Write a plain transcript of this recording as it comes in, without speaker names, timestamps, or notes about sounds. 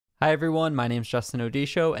Hi everyone, my name is Justin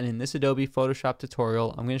Odisho, and in this Adobe Photoshop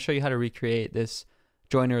tutorial, I'm going to show you how to recreate this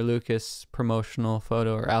Joyner Lucas promotional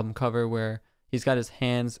photo or album cover where he's got his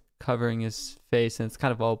hands covering his face and it's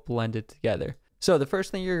kind of all blended together. So the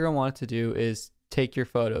first thing you're going to want to do is take your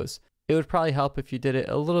photos. It would probably help if you did it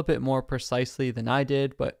a little bit more precisely than I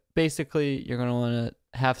did, but basically you're going to want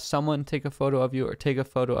to have someone take a photo of you or take a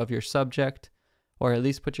photo of your subject, or at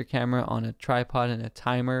least put your camera on a tripod and a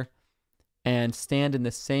timer and stand in the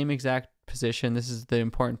same exact position. This is the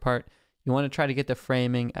important part. You want to try to get the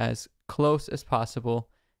framing as close as possible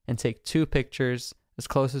and take two pictures as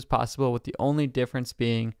close as possible, with the only difference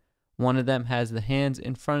being one of them has the hands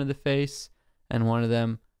in front of the face and one of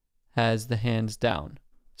them has the hands down.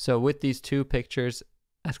 So with these two pictures,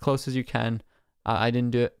 as close as you can, I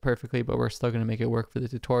didn't do it perfectly, but we're still going to make it work for the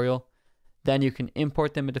tutorial. Then you can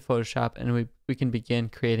import them into Photoshop and we can begin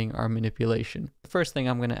creating our manipulation. The first thing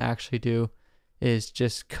I'm going to actually do is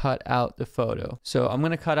just cut out the photo. So I'm going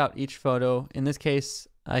to cut out each photo. In this case,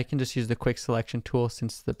 I can just use the quick selection tool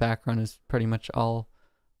since the background is pretty much all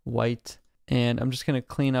white. And I'm just going to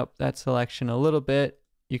clean up that selection a little bit.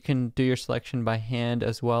 You can do your selection by hand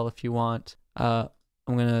as well if you want. I'm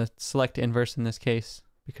going to select inverse in this case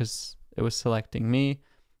because it was selecting me.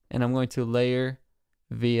 And I'm going to layer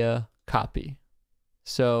via copy.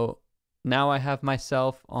 So now I have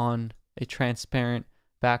myself on a transparent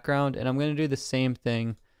background, and I'm going to do the same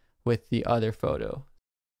thing with the other photo.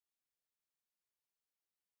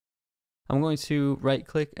 I'm going to right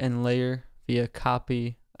click and layer via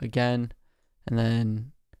copy again, and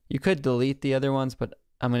then you could delete the other ones, but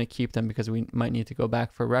I'm going to keep them because we might need to go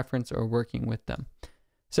back for reference or working with them.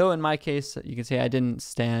 So in my case, you can see I didn't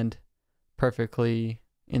stand perfectly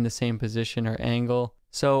in the same position or angle.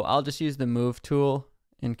 So I'll just use the move tool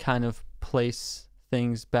and kind of place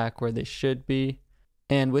things back where they should be.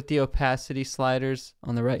 And with the opacity sliders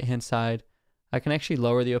on the right hand side, I can actually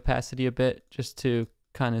lower the opacity a bit just to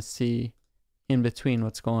kind of see in between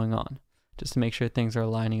what's going on, just to make sure things are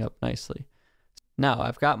lining up nicely. Now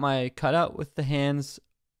I've got my cutout with the hands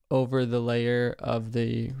over the layer of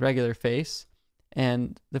the regular face.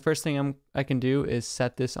 And the first thing I can do is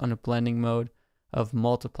set this on a blending mode of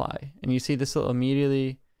multiply, and you see this will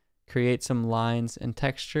immediately create some lines and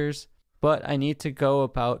textures, but I need to go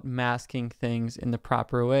about masking things in the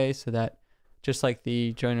proper way so that just like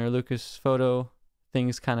the Joyner Lucas photo,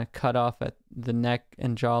 things kind of cut off at the neck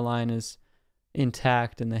and jawline is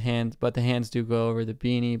intact, and the hands do go over the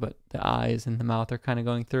beanie, but the eyes and the mouth are kind of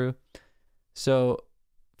going through. So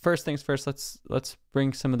first things first, let's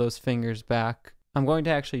bring some of those fingers back. I'm going to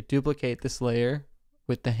actually duplicate this layer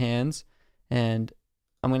with the hands, and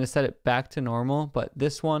I'm going to set it back to normal, but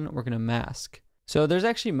this one we're going to mask. So there's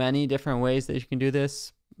actually many different ways that you can do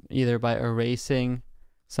this, either by erasing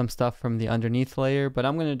some stuff from the underneath layer, but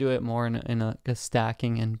I'm going to do it more in a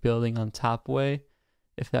stacking and building on top way,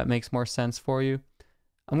 if that makes more sense for you.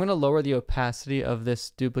 I'm going to lower the opacity of this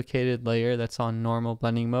duplicated layer that's on normal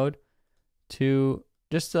blending mode to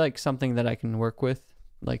just like something that I can work with,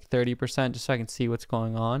 like 30%, just so I can see what's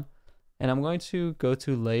going on. And I'm going to go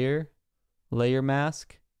to layer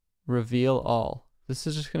mask, reveal all. This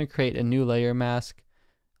is just going to create a new layer mask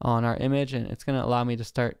on our image, and it's going to allow me to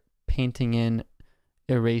start painting in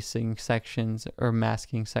erasing sections or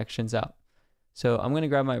masking sections out. So I'm going to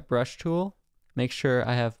grab my brush tool, make sure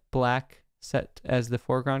I have black set as the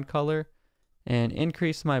foreground color, and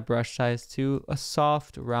increase my brush size to a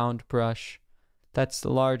soft round brush that's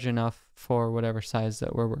large enough for whatever size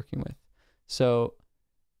that we're working with. So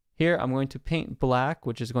here I'm going to paint black,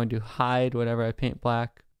 which is going to hide whatever I paint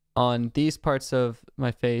black on these parts of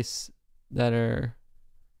my face that are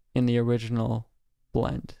in the original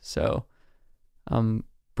blend. So I'm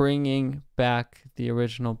bringing back the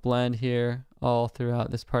original blend here all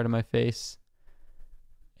throughout this part of my face,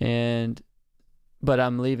 but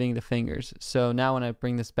I'm leaving the fingers. So now when I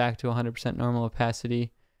bring this back to 100% normal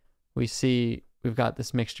opacity, we see we've got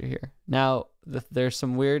this mixture here. Now there's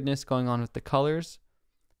some weirdness going on with the colors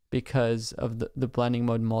because of the blending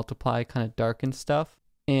mode multiply kind of darkens stuff.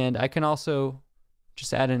 And I can also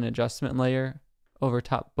just add an adjustment layer over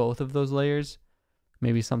top both of those layers,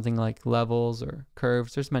 maybe something like levels or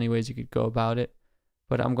curves. There's many ways you could go about it,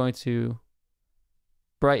 but I'm going to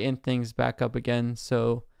brighten things back up again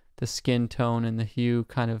so the skin tone and the hue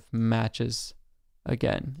kind of matches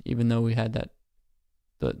again, even though we had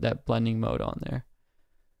that blending mode on there.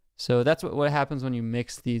 So that's what happens when you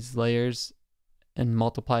mix these layers and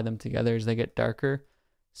multiply them together, is they get darker.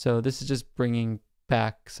 So this is just bringing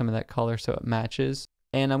back some of that color so it matches.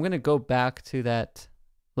 And I'm going to go back to that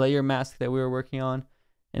layer mask that we were working on.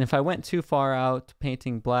 And if I went too far out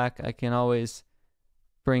painting black, I can always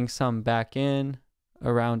bring some back in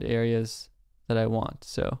around areas that I want.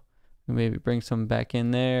 So maybe bring some back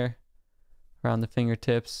in there around the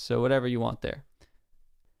fingertips. So whatever you want there.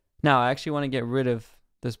 Now I actually want to get rid of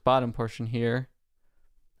this bottom portion here.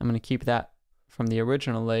 I'm going to keep that from the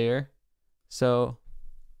original layer. So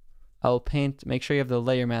I'll paint, make sure you have the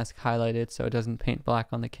layer mask highlighted so it doesn't paint black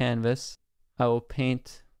on the canvas. I will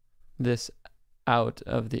paint this out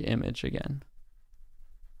of the image again.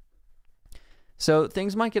 So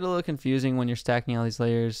things might get a little confusing when you're stacking all these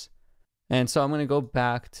layers. And so I'm going to go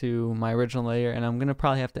back to my original layer, and I'm going to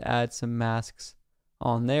probably have to add some masks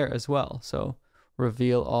on there as well. So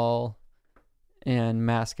reveal all and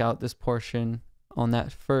mask out this portion on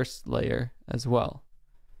that first layer as well.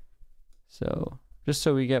 So just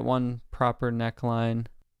so we get one proper neckline.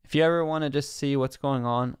 If you ever want to just see what's going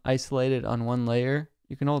on isolated on one layer,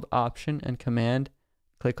 you can hold Option and Command,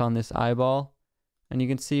 click on this eyeball, and you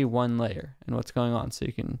can see one layer and what's going on, so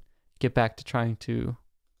you can get back to trying to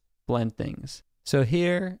blend things. So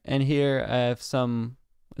here and here I have some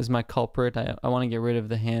is my culprit. I want to get rid of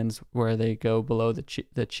the hands where they go below the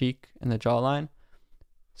cheek and the jawline.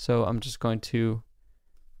 So I'm just going to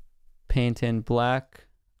paint in black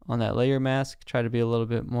on that layer mask, try to be a little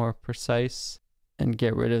bit more precise, and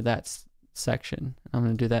get rid of that section. I'm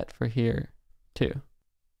going to do that for here too.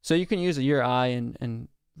 So you can use your eye and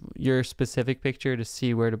your specific picture to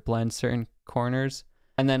see where to blend certain corners.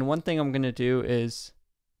 And then one thing I'm going to do is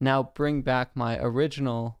now bring back my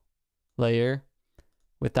original layer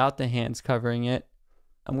without the hands covering it.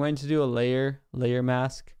 I'm going to do a layer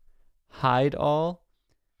mask, hide all,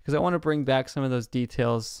 because I want to bring back some of those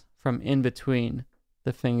details from in between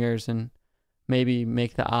the fingers and maybe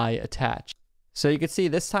make the eye attach. So you can see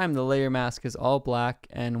this time the layer mask is all black,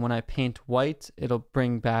 and when I paint white, it'll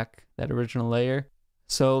bring back that original layer.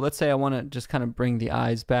 So let's say I want to just kind of bring the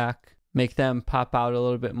eyes back, make them pop out a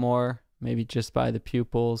little bit more, maybe just by the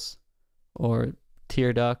pupils or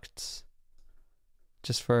tear ducts,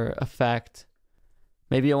 just for effect.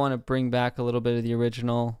 Maybe I want to bring back a little bit of the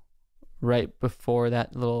original right before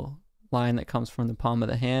that little line that comes from the palm of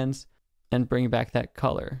the hands and bring back that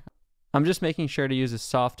color. I'm just making sure to use a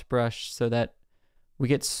soft brush so that we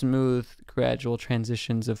get smooth, gradual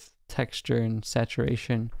transitions of texture and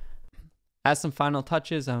saturation. As some final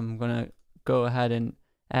touches, I'm going to go ahead and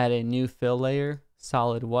add a new fill layer,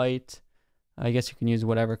 solid white. I guess you can use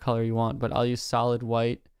whatever color you want, but I'll use solid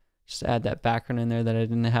white. Just add that background in there that I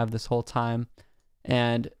didn't have this whole time.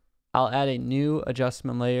 And I'll add a new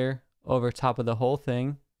adjustment layer over top of the whole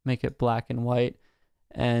thing, make it black and white.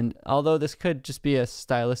 And although this could just be a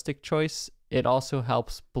stylistic choice, it also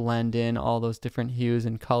helps blend in all those different hues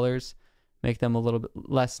and colors, make them a little bit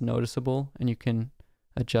less noticeable, and you can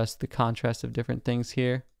adjust the contrast of different things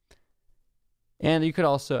here. And you could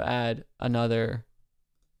also add another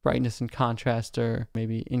brightness and contrast, or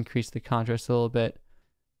maybe increase the contrast a little bit.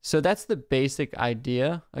 So that's the basic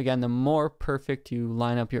idea. Again, the more perfect you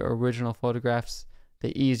line up your original photographs,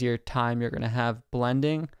 the easier time you're going to have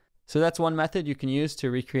blending. So that's one method you can use to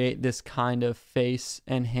recreate this kind of face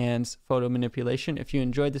and hands photo manipulation. If you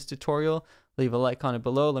enjoyed this tutorial, leave a like on it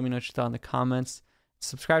below. Let me know what you thought in the comments.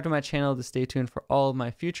 Subscribe to my channel to stay tuned for all of my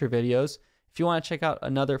future videos. If you want to check out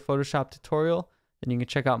another Photoshop tutorial, then you can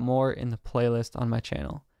check out more in the playlist on my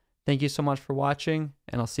channel. Thank you so much for watching,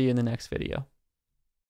 and I'll see you in the next video.